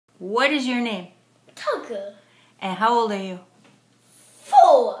What is your name? Tucker. And how old are you?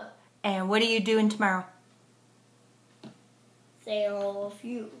 4. And what are you doing tomorrow? Say all of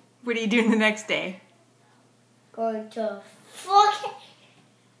you. What are you doing the next day? Going to 4K.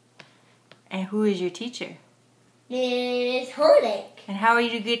 And who is your teacher? Miss Holiday. And how are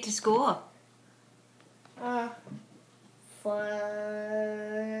you to get to school? For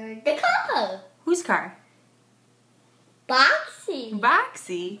the car. Whose car? Boxy.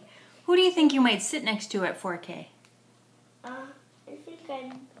 Boxy. Who do you think you might sit next to at 4K? I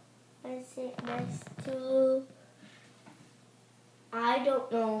think I sit next to, I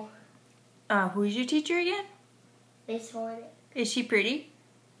don't know. Who's your teacher again? Miss Holiday. Is she pretty?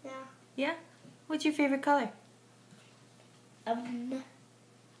 Yeah. Yeah? What's your favorite color? All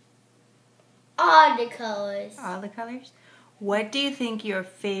the colors. All the colors? What do you think your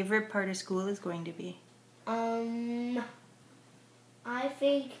favorite part of school is going to be? I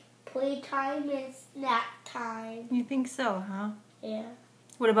think playtime and nap time. You think so, huh? Yeah.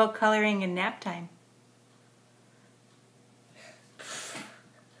 What about coloring and nap time?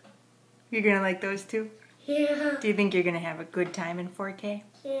 You're going to like those too? Yeah. Do you think you're going to have a good time in 4K?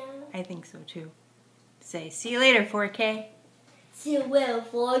 Yeah. I think so too. Say, see you later, 4K. See you well,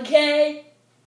 4K.